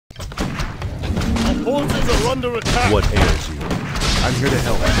Forces are under attack. What ails you? I'm here to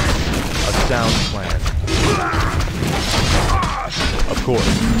help. A sound plan. Of course.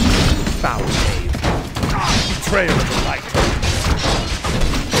 Foul knave. Betrayer of the light.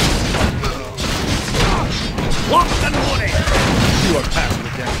 Locked and loaded. You are past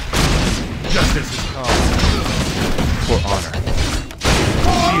redemption. Justice is come. For honor.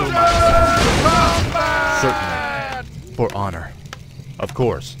 Feel my Certainly. For honor. Of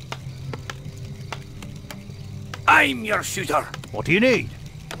course. I'm your shooter. What do you need?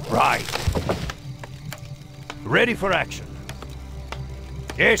 Right. Ready for action.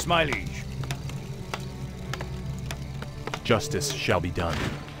 Yes, my liege. Justice shall be done.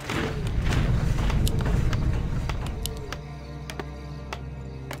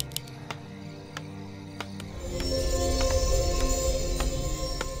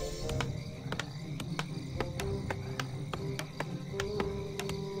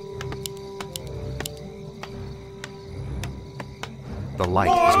 The light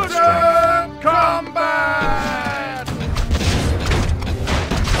is my strength. Combat!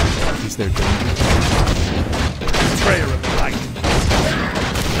 Is there danger? Betrayer of the light.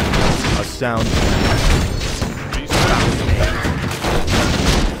 A sound.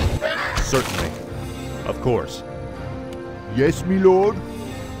 Certainly. Of course. Yes, me lord.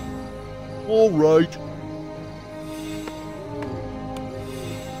 All right.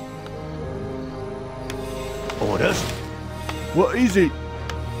 Orders? What is it?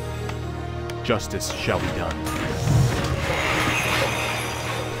 Justice shall be done.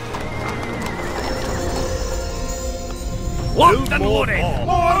 Locked and loaded.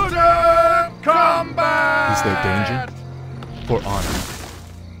 Order! Combat! Is there danger? For honor.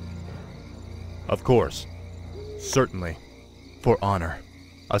 Of course. Certainly. For honor.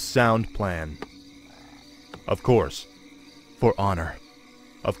 A sound plan. Of course. For honor.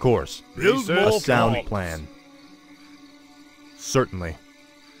 Of course. Build A more sound points. plan. Certainly.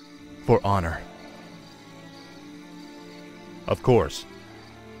 For honor. Of course.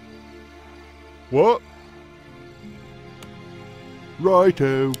 What?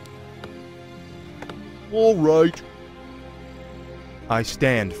 Righto. All right. I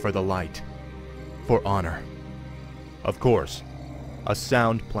stand for the light. For honor. Of course. A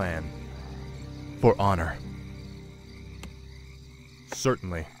sound plan. For honor.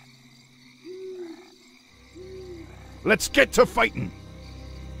 Certainly. Let's get to fighting.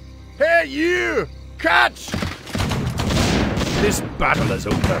 Hey, you! Catch! This battle is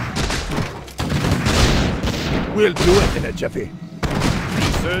over. We'll do it in a jiffy.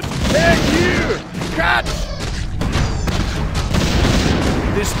 Research. Hey, you! Catch!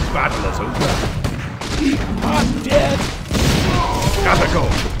 This battle is over. I'm dead. Gotta go.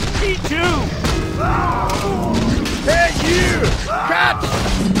 Me too. Hey, you!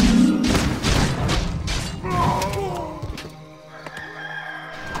 Catch!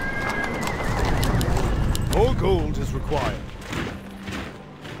 More gold is required.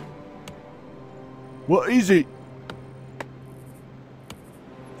 What is it?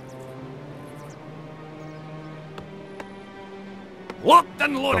 Locked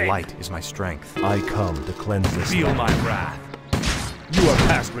and The loaded. light is my strength. I come to cleanse this Feel land. my wrath. You are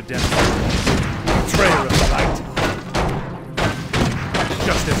past redemption. Betrayer of the light.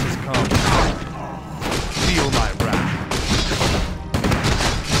 Justice has come. Feel my wrath.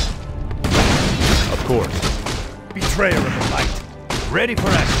 Of course. Betrayer of the light. Ready for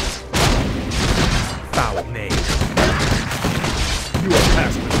action. Foul knave. You are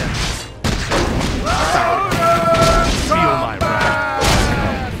past redemption. Foul. Feel my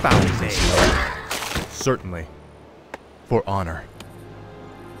wrath. Foul knave. Certainly. For honor.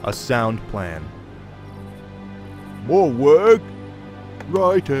 A sound plan. More work?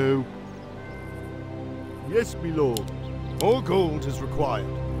 Righto. Yes, me lord. More gold is required.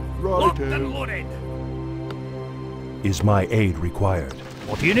 Locked and loaded. Is my aid required?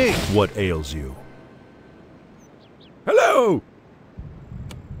 What do you need? What ails you? Hello!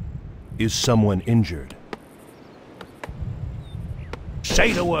 Is someone injured?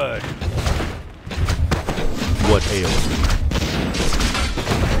 Say the word. What ails you?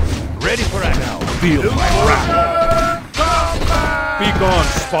 Ready for action. Now, Feel my wrath. be gone,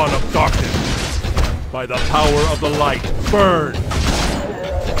 spawn of darkness. By the power of the light, burn.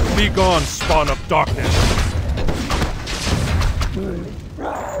 Be gone, spawn of darkness.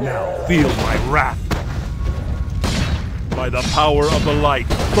 Now feel my wrath. By the power of the light,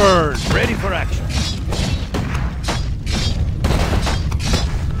 burn. Ready for action.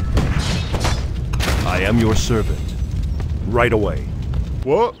 I am your servant. Right away.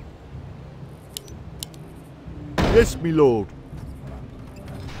 What? Yes, me lord.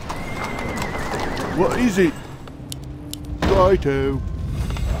 What is it? Righto.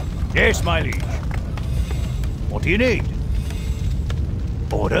 Yes, my liege. What do you need?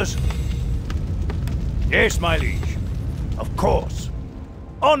 Orders? Yes, my liege. Of course.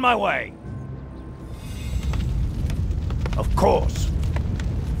 On my way. Of course.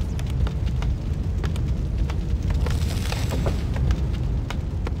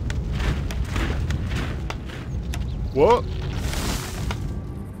 What?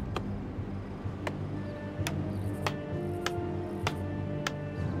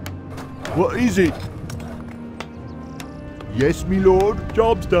 What is it? Yes, me lord.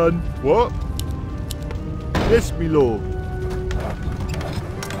 Job's done. What? Yes, me lord.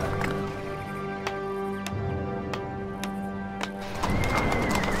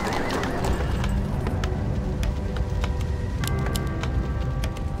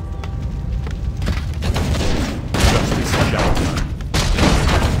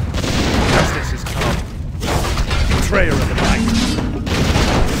 Justice is come. Betrayer of the night.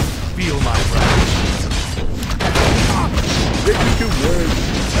 Feel my wrath. Ready to work.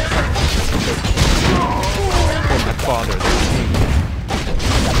 For my father, the king.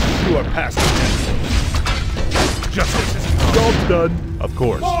 You are past redemption. Justice is come. Job's done. Of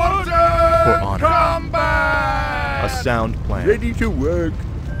course. For honor. combat! A sound plan. Ready to work.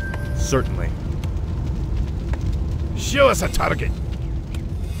 Certainly. Show us a target.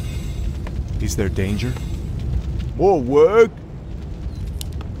 Is there danger? More work.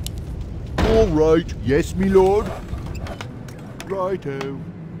 All right. Yes, me lord. Righto.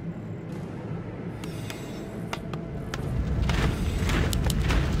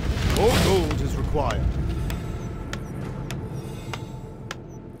 More gold is required.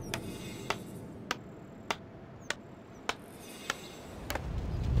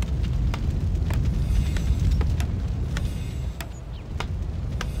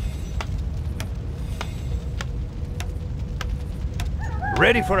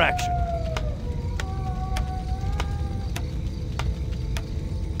 Ready for action.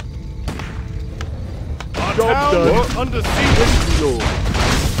 Our Job town done. is under siege. Yes, me lord.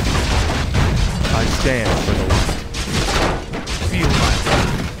 I stand for the light. Feel my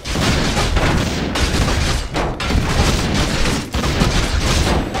wrath.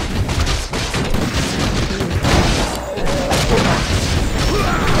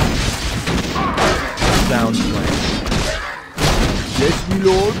 Sound plan. Yes, me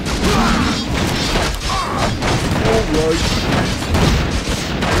lord. All right.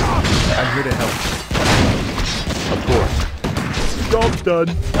 I'm here to help. Of course. Job's done.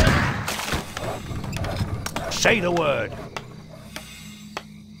 Say the word.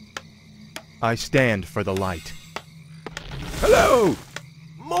 I stand for the light. Hello!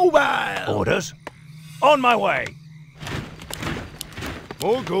 Mobile! Orders? On my way.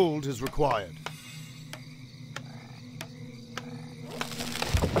 More gold is required.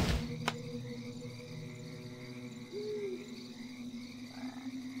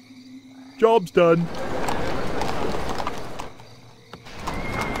 Job's done.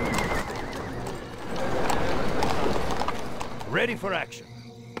 Ready for action.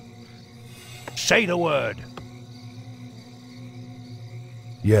 Say the word.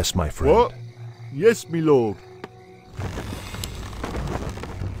 Yes, my friend. What? Yes, me lord.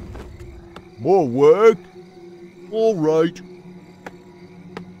 More work. All right.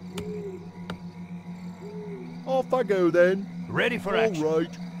 Off I go then. Ready for All action.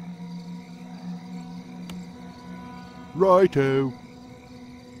 right. Righto.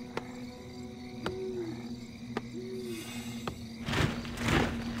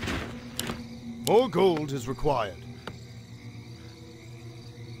 More gold is required.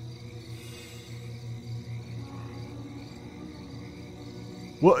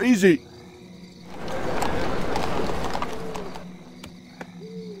 What is it?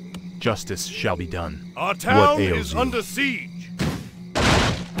 Justice shall be done. Our town ails is you? under siege.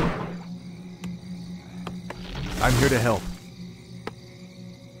 I'm here to help.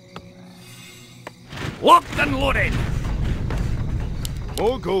 Locked and loaded.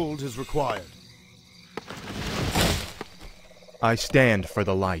 More gold is required. I stand for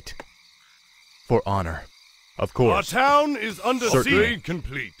the light. For honor. Of Our course. town is under Certainly. siege.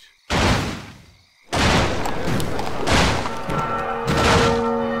 Complete.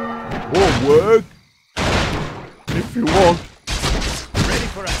 More work. If you want. Ready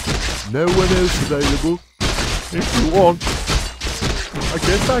for action. No one else available. If you want. I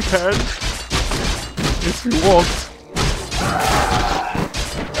guess I can. If you want.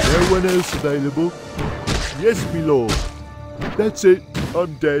 No one else available. Yes, me lord. That's it.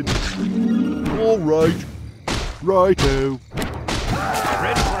 I'm dead. All right. Righto.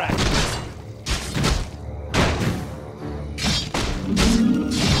 Ready for action.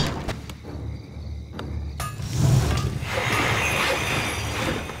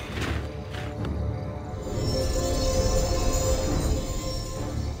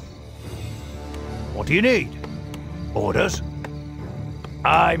 What do you need? Orders?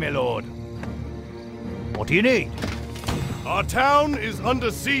 Aye, my lord. What do you need? Our town is under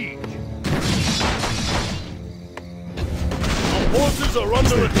siege. Our forces are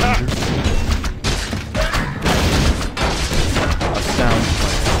under attack. A sound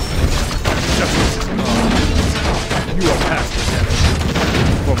plan. Justice is gone. You are past the death.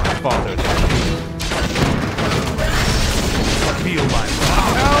 For my father. Feel my wrath.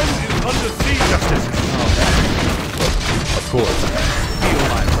 Our town is under siege. Justice is gone. Of course. Feel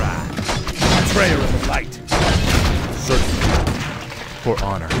my wrath. Betrayer of the light. Certainly. For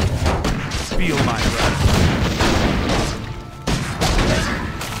honor. Feel my wrath.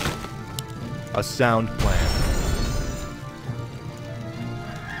 A sound plan.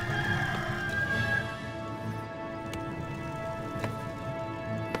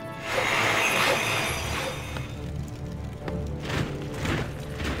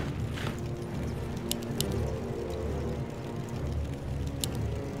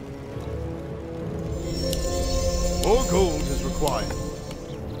 More gold is required.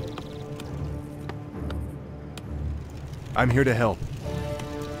 I'm here to help.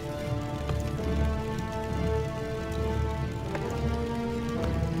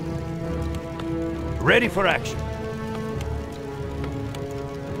 Ready for action.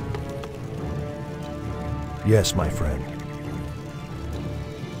 Yes, my friend.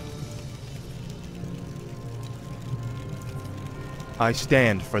 I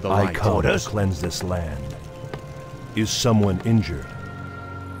stand for the I light. come to cleanse this land. Is someone injured?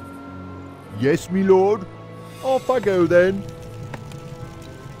 Yes, me lord. Off I go then.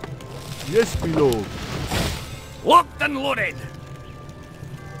 Yes, me lord. Locked and loaded.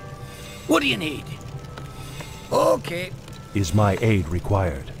 What do you need? Okay. Is my aid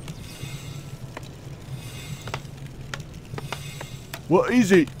required? What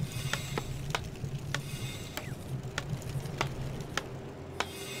is it?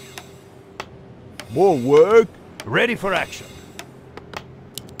 More work? Ready for action.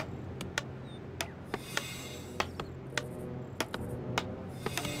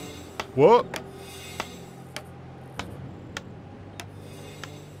 What?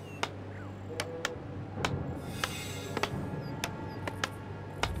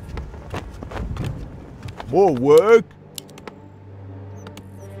 More work?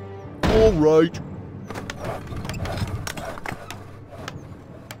 All right.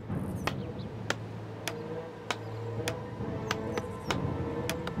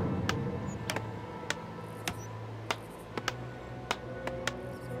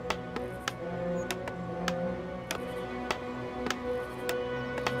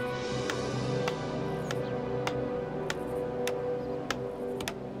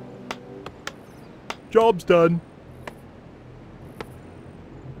 Job's done.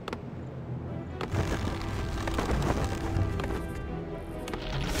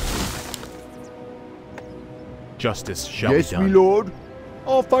 Justice shall Yes, be me done. lord.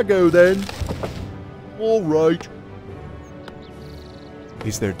 Off I go then. All right.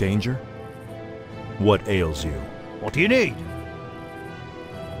 Is there danger? What ails you? What do you need?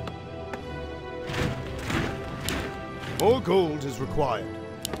 More gold is required.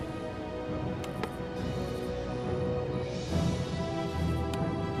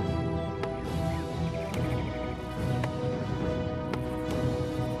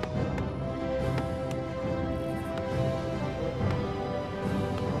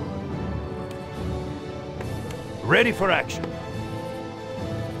 Ready for action.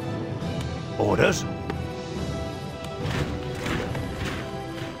 Orders?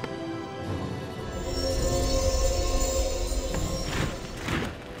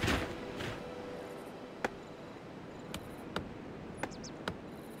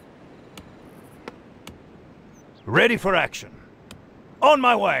 Ready for action. On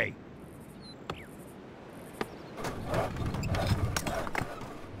my way.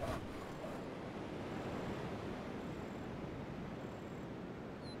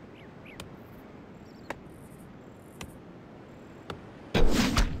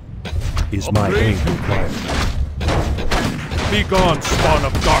 Is my aid required? Be gone, spawn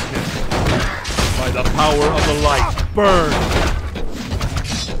of darkness! By the power of the light, burn!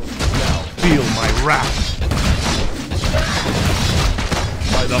 Now feel my wrath!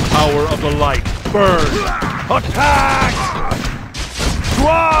 By the power of the light, burn! Attack!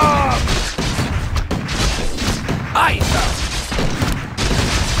 Drop! Aye, sir.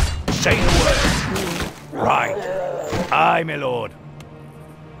 Say the word. Right. Aye, my lord.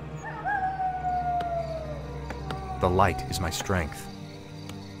 The light is my strength.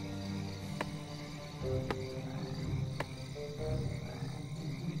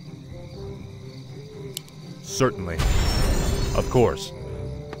 Certainly. Of course.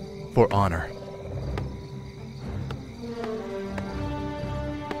 For honor.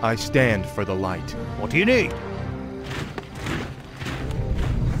 I stand for the light. What do you need?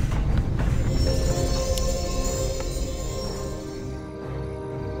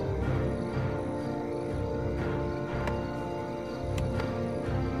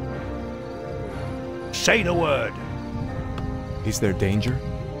 Say the word. Is there danger?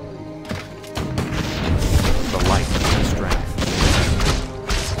 The light is my strength.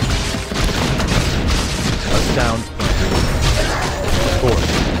 A sound plan. Of course.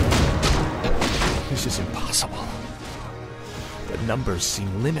 This is impossible. The numbers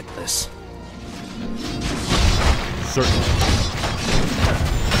seem limitless. Certainly.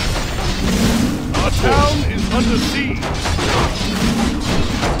 Our town is under siege.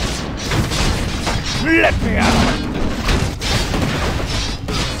 Let me out!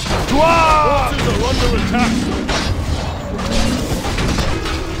 Forces are under attack.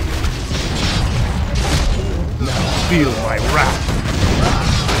 Now feel my wrath.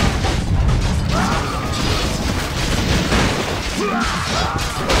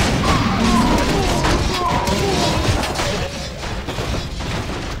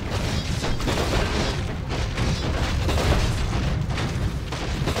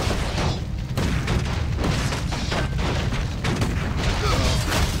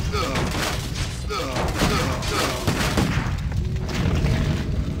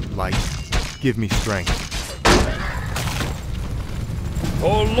 Light, give me strength.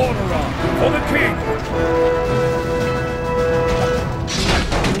 For Lordaeron, for the king.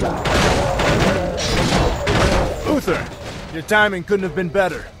 Uther, your timing couldn't have been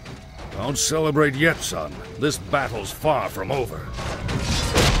better. Don't celebrate yet, son. This battle's far from over.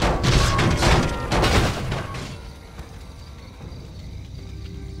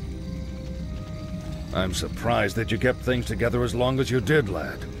 I'm surprised that you kept things together as long as you did,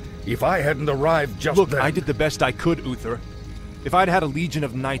 lad. If I hadn't arrived just Look, then... I did the best I could, Uther. If I'd had a legion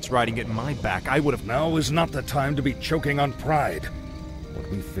of knights riding at my back, I would have... Now is not the time to be choking on pride. What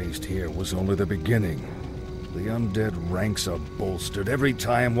we faced here was only the beginning. The undead ranks are bolstered every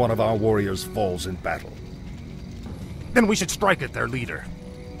time one of our warriors falls in battle. Then we should strike at their leader.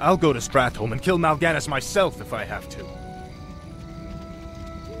 I'll go to Stratholme and kill Mal'Ganis myself if I have to.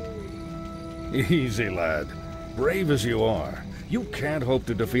 Easy, lad. Brave as you are, you can't hope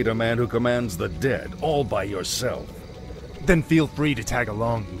to defeat a man who commands the dead all by yourself. Then feel free to tag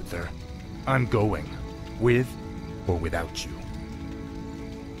along, Uther. I'm going, with or without you.